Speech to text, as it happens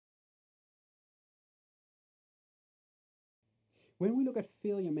When we look at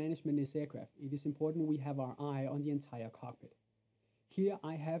failure management in this aircraft, it is important we have our eye on the entire cockpit. Here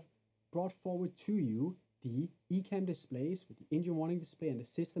I have brought forward to you the ECAM displays with the engine warning display and the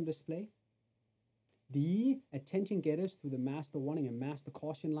system display, the attention getters to the master warning and master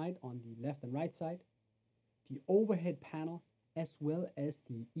caution light on the left and right side, the overhead panel, as well as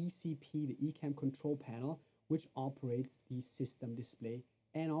the ECP, the ECAM control panel, which operates the system display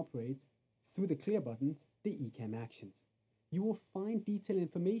and operates through the clear buttons, the ECAM actions. You will find detailed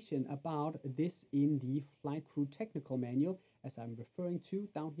information about this in the Flight Crew Technical Manual, as I'm referring to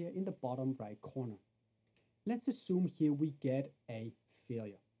down here in the bottom right corner. Let's assume here we get a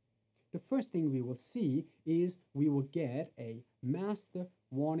failure. The first thing we will see is we will get a master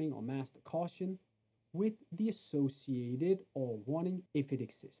warning or master caution with the associated or warning if it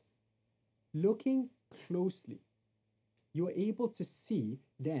exists. Looking closely, you are able to see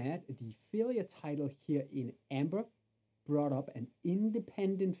that the failure title here in amber brought up an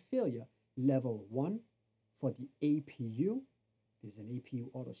independent failure level 1 for the APU. This is an APU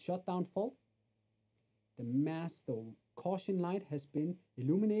auto shutdown fault. The master caution light has been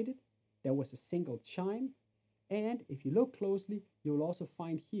illuminated. There was a single chime. And if you look closely, you'll also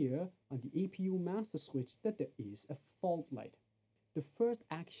find here on the APU master switch that there is a fault light. The first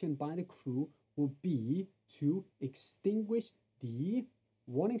action by the crew will be to extinguish the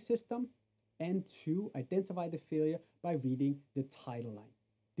warning system and to identify the failure by reading the title line.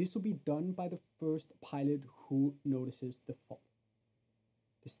 This will be done by the first pilot who notices the fault.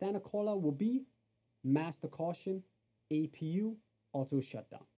 The standard caller will be master caution, APU, auto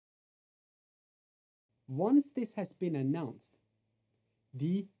shutdown. Once this has been announced,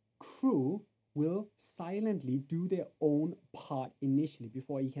 the crew will silently do their own part initially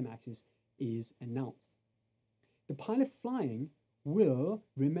before ECAM actions is announced. The pilot flying will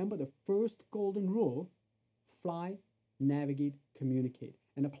remember the first golden rule: fly, navigate, communicate,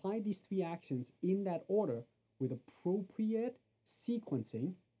 and apply these three actions in that order with appropriate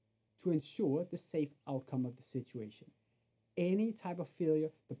sequencing to ensure the safe outcome of the situation. Any type of failure,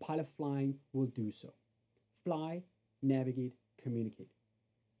 the pilot flying will do so. Fly, navigate, communicate.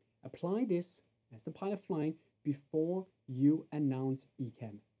 Apply this as the pilot flying before you announce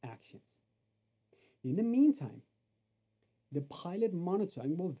ECAM actions. In the meantime, the pilot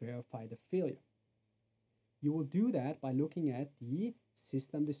monitoring will verify the failure. You will do that by looking at the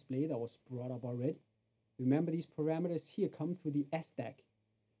system display that was brought up already. Remember, these parameters here come through the SDAC.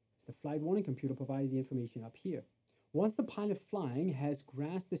 The flight warning computer provided the information up here. Once the pilot flying has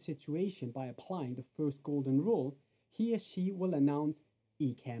grasped the situation by applying the first golden rule, he or she will announce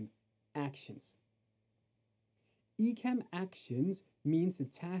ECAM actions. ECAM actions means the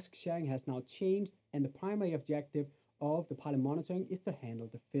task sharing has now changed, and the primary objective of the pilot monitoring is to handle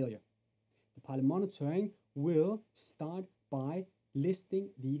the failure. The pilot monitoring will start by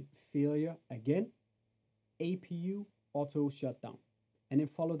listing the failure again, APU auto shutdown, and then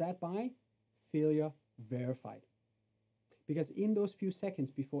follow that by failure verified. Because in those few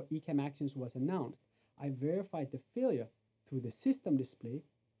seconds before ECAM actions was announced, I verified the failure through the system display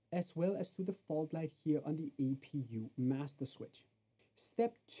as well as through the fault light here on the APU master switch.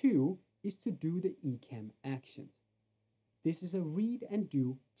 Step 2 is to do the ECAM actions. This is a read and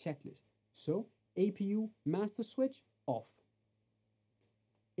do checklist. So APU master switch off.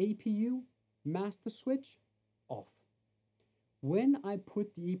 APU master switch off. When I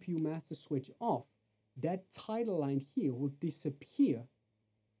put the APU master switch off, that title line here will disappear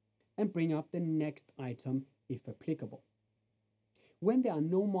and bring up the next item if applicable. When there are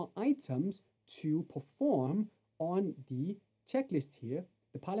no more items to perform on the checklist here,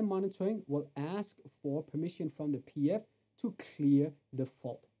 the pilot monitoring will ask for permission from the PF to clear the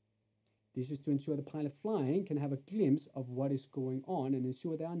fault. This is to ensure the pilot flying can have a glimpse of what is going on and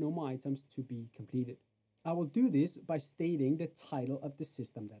ensure there are no more items to be completed. I will do this by stating the title of the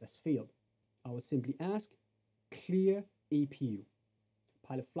system that has failed. I will simply ask, clear APU.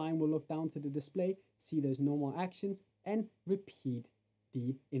 Pilot flying will look down to the display, see there's no more actions, and repeat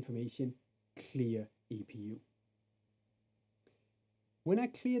the information, clear APU. When I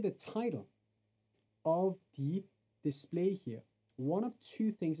clear the title of the display here, one of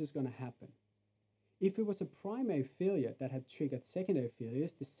two things is going to happen. If it was a primary failure that had triggered secondary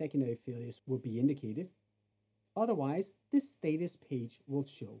failures, the secondary failures will be indicated. Otherwise, the status page will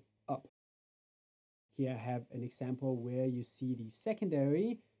show up. Here I have an example where you see the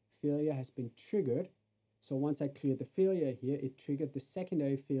secondary failure has been triggered. So once I cleared the failure here, it triggered the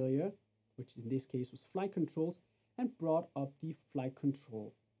secondary failure, which in this case was flight controls, and brought up the flight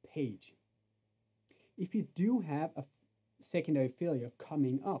control page. If you do have a secondary failure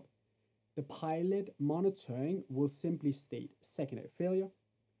coming up, The pilot monitoring will simply state secondary failure,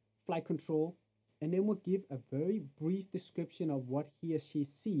 flight control, and then will give a very brief description of what he or she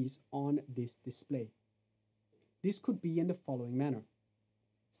sees on this display. This could be in the following manner.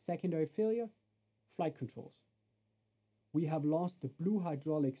 Secondary failure, flight controls. We have lost the blue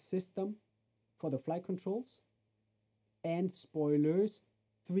hydraulic system for the flight controls and spoilers,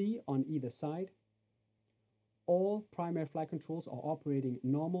 3 on either side. All primary flight controls are operating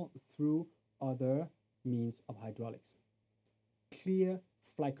normal through other means of hydraulics. Clear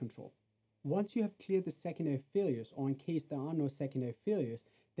flight control. Once you have cleared the secondary failures, or in case there are no secondary failures,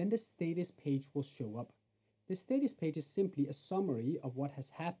 then the status page will show up. The status page is simply a summary of what has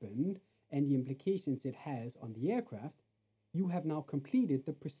happened and the implications it has on the aircraft. You have now completed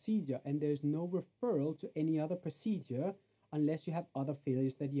the procedure and there is no referral to any other procedure unless you have other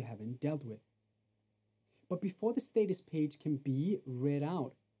failures that you haven't dealt with. But before the status page can be read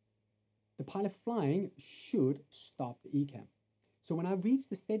out, the pilot flying should stop the ECAM. So when I reach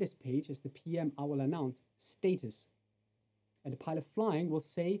the status page as the PM, I will announce status, and the pilot flying will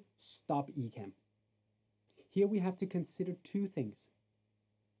say stop ECAM. Here we have to consider 2 things: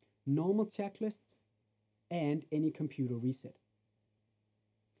 normal checklists and any computer reset.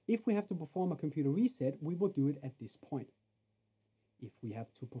 If we have to perform a computer reset, we will do it at this point. If we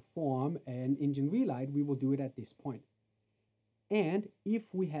have to perform an engine relight, we will do it at this point. And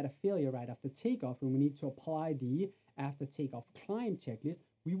if we had a failure right after takeoff and we need to apply the after takeoff climb checklist,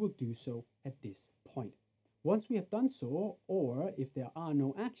 we will do so at this point. Once we have done so, or if there are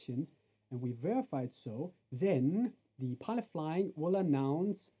no actions and we verified so, then the pilot flying will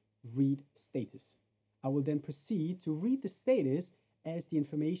announce read status. I will then proceed to read the status as the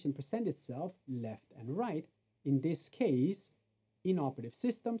information presents itself left and right, in this case, inoperative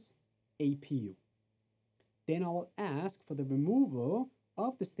systems, APU. Then I will ask for the removal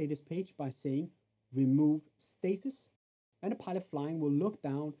of the status page by saying remove status, and the pilot flying will look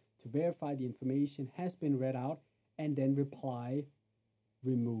down to verify the information has been read out and then reply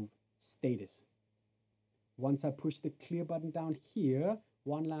remove status. Once I push the clear button down here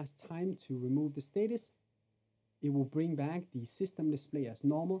one last time to remove the status, it will bring back the system display as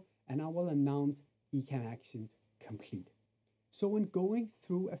normal and I will announce ECAM actions complete. So when going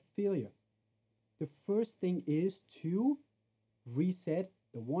through a failure, the first thing is to reset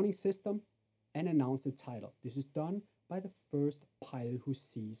the warning system and announce the title. This is done by the first pilot who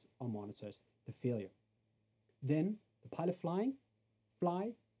sees or monitors the failure. Then the pilot flying,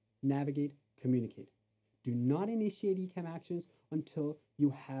 fly, navigate, communicate. Do not initiate ECAM actions until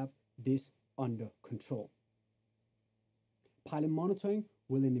you have this under control. Pilot monitoring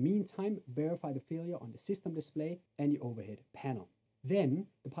will in the meantime verify the failure on the system display and the overhead panel. Then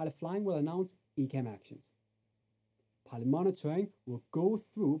the pilot flying will announce ECAM actions. Pilot monitoring will go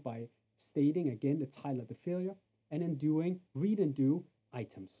through by stating again the title of the failure and then doing read and do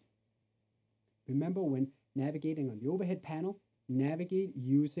items. Remember, when navigating on the overhead panel, navigate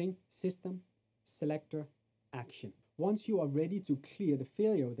using system, selector, action. Once you are ready to clear the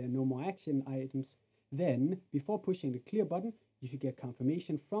failure, there are no more action items, then before pushing the clear button, you should get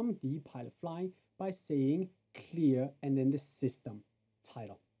confirmation from the pilot flying by saying clear and then the system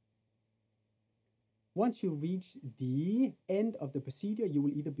title. Once you reach the end of the procedure, you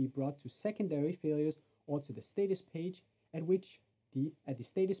will either be brought to secondary failures or to the status page, at the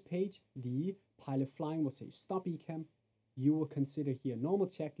status page, the pilot flying will say stop ECAM. You will consider here normal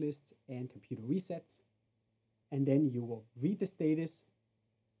checklists and computer resets, and then you will read the status,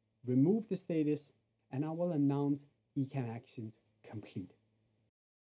 remove the status, and I will announce ECAM actions complete.